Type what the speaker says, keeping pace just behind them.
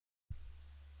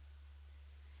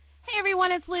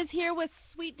Everyone, it's Liz here with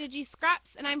Sweet Digi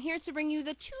Scraps, and I'm here to bring you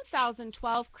the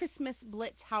 2012 Christmas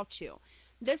Blitz how-to.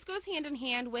 This goes hand in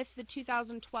hand with the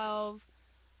 2012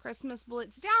 Christmas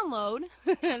Blitz download.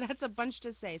 That's a bunch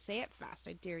to say. Say it fast,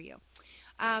 I dare you.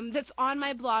 That's on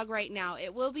my blog right now.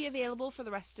 It will be available for the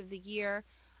rest of the year,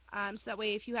 so that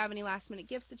way if you have any last-minute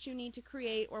gifts that you need to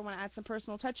create or want to add some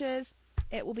personal touches,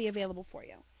 it will be available for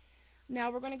you. Now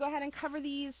we're going to go ahead and cover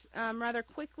these rather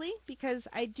quickly because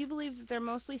I do believe that they're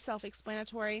mostly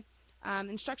self-explanatory.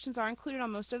 Instructions are included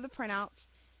on most of the printouts,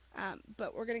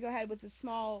 but we're going to go ahead with the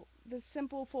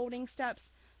simple folding steps,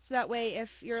 so that way if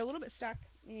you're a little bit stuck,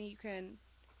 you can,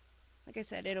 like I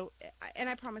said, and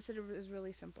I promise it is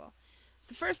really simple. So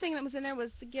the first thing that was in there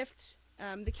was the gift,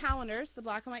 the calendars, the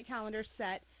black and white calendar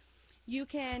set. You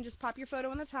can just pop your photo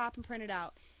on the top and print it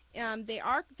out.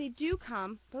 They do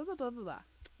come, blah, blah, blah, blah, blah.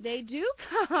 They do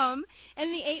come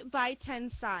in the 8 by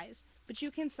 10 size, but you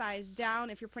can size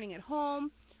down if you're printing at home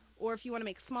or if you want to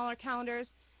make smaller calendars.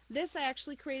 This I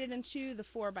actually created into the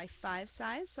 4 by 5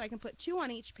 size, so I can put 2 on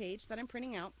each page that I'm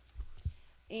printing out.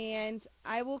 And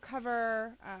I will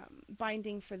cover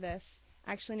binding for this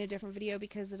actually in a different video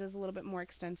because it is a little bit more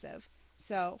extensive.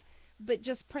 So, but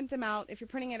just print them out. If you're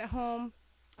printing it at home,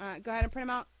 go ahead and print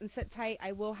them out and sit tight.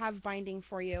 I will have binding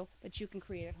for you that you can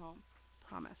create at home.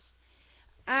 Promise.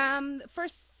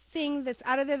 First thing that's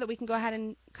out of there that we can go ahead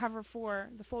and cover for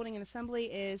the folding and assembly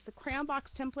is the crayon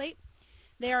box template.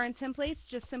 They are in templates.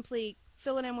 Just simply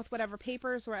fill it in with whatever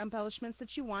papers or embellishments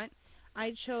that you want.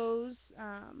 I chose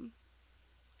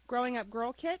Growing Up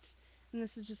Girl Kit, and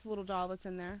this is just a little doll that's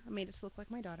in there. I made it to look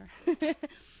like my daughter.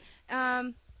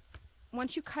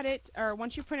 Once you cut it, or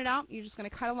once you print it out, you're just going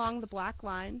to cut along the black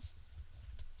lines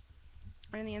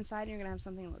right on the inside, and you're going to have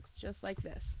something that looks just like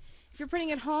this. If you're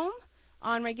printing at home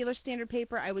on regular standard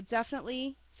paper, I would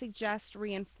definitely suggest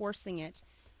reinforcing it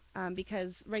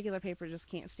because regular paper just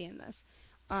can't stand this.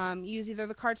 Use either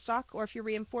the cardstock, or if you're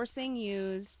reinforcing,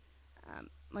 use,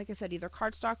 like I said, either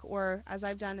cardstock or, as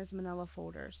I've done, is manila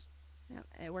folders.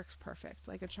 Yeah, it works perfect,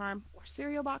 like a charm, or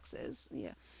cereal boxes.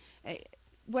 Yeah,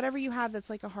 whatever you have that's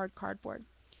like a hard cardboard.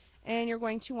 And you're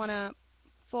going to want to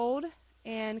fold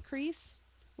and crease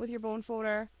with your bone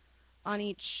folder on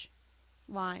each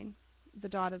line, the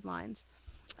dotted lines.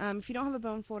 If you don't have a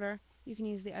bone folder, you can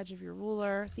use the edge of your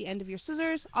ruler, the end of your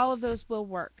scissors. All of those will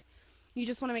work. You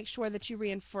just want to make sure that you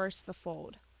reinforce the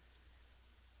fold.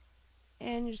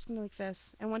 And you're just going to like this.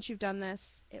 And once you've done this,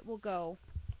 it will go.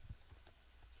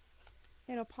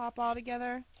 It'll pop all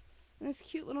together in this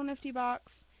cute little nifty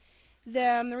box.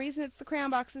 The reason it's the crayon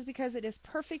box is because it is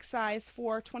perfect size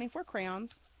for 24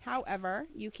 crayons. However,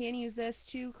 you can use this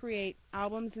to create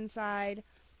albums inside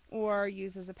or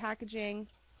use as a packaging.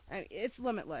 It's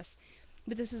limitless.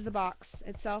 But this is the box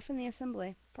itself and the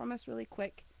assembly. Promise really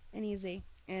quick and easy,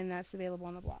 and that's available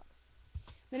on the blog.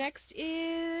 The next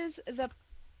is the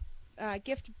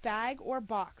gift bag or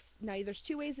box. Now there's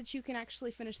two ways that you can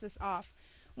actually finish this off.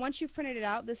 Once you've printed it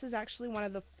out, this is actually one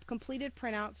of the completed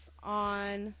printouts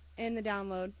in the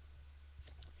download.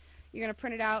 You're going to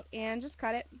print it out and just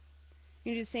cut it.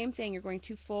 You do the same thing. You're going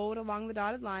to fold along the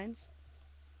dotted lines.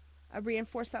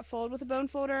 Reinforce that fold with a bone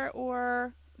folder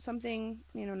or something,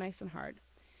 nice and hard,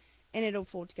 and it'll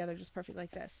fold together just perfect like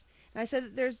this. And I said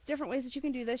that there's different ways that you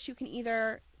can do this. You can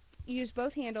either use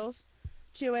both handles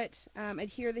to it,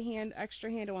 adhere the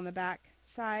extra handle on the back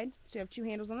side, so you have two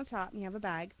handles on the top and you have a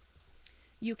bag.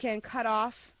 You can cut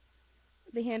off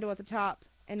the handle at the top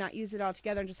and not use it all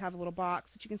together and just have a little box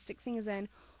that you can stick things in,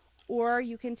 or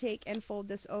you can take and fold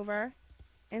this over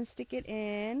and stick it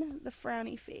in the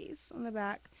frowny face on the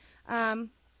back. And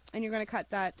you're going to cut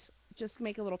that, just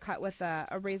make a little cut with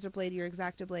a razor blade, your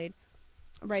X-Acto blade,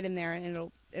 right in there,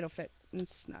 and it'll fit and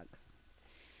snug.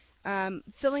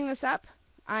 Filling this up,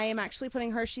 I am actually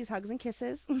putting Hershey's Hugs and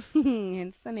Kisses,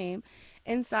 hence the name,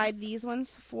 inside these ones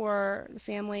for the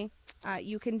family.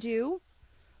 You can do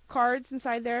cards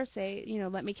inside there, say,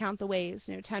 let me count the ways,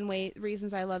 10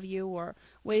 reasons I love you, or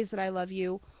ways that I love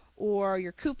you, or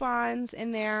your coupons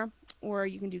in there, or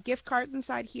you can do gift cards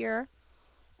inside here.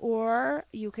 Or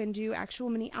you can do actual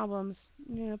mini albums.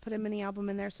 Put a mini album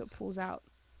in there so it pulls out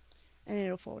and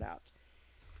it'll fold out.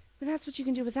 But that's what you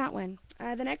can do with that one.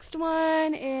 The next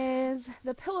one is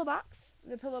the pillow box.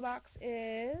 The pillow box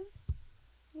is,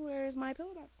 where's my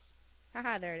pillow box?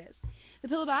 Haha, there it is. The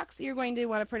pillow box, you're going to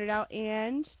want to print it out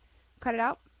and cut it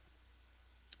out.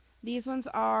 These ones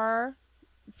are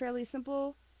fairly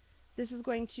simple. This is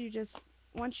going to just,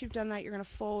 once you've done that, you're going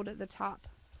to fold the top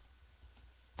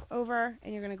over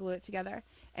and you're going to glue it together.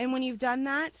 And when you've done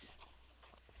that,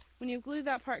 when you've glued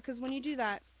that part, because when you do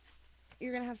that,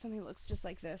 you're going to have something that looks just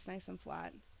like this, nice and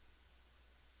flat.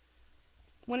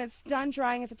 When it's done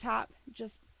drying at the top,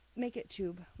 just make it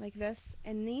tube like this,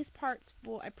 and these parts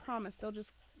will, I promise, they'll just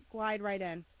glide right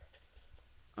in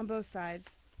on both sides.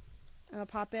 And it'll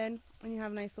pop in, and you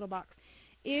have a nice little box.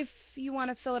 If you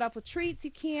want to fill it up with treats,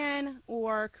 you can,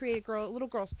 or create a little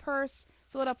girl's purse,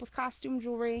 fill it up with costume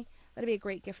jewelry. That'd be a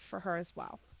great gift for her as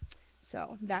well.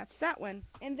 So that's that one.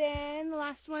 And then the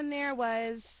last one there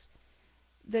was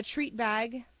the treat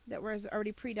bag that was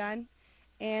already pre-done.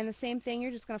 And the same thing, you're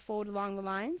just going to fold along the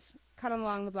lines, cut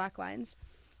along the black lines.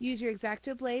 Use your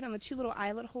X-Acto blade on the 2 little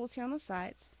eyelet holes here on the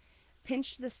sides. Pinch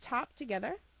this top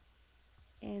together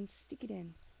and stick it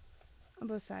in on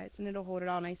both sides, and it'll hold it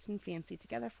all nice and fancy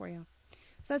together for you.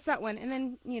 So that's that one. And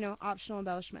then, you know, optional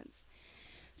embellishments.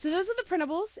 So those are the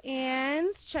printables, and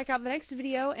check out the next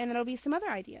video, and there'll be some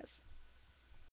other ideas.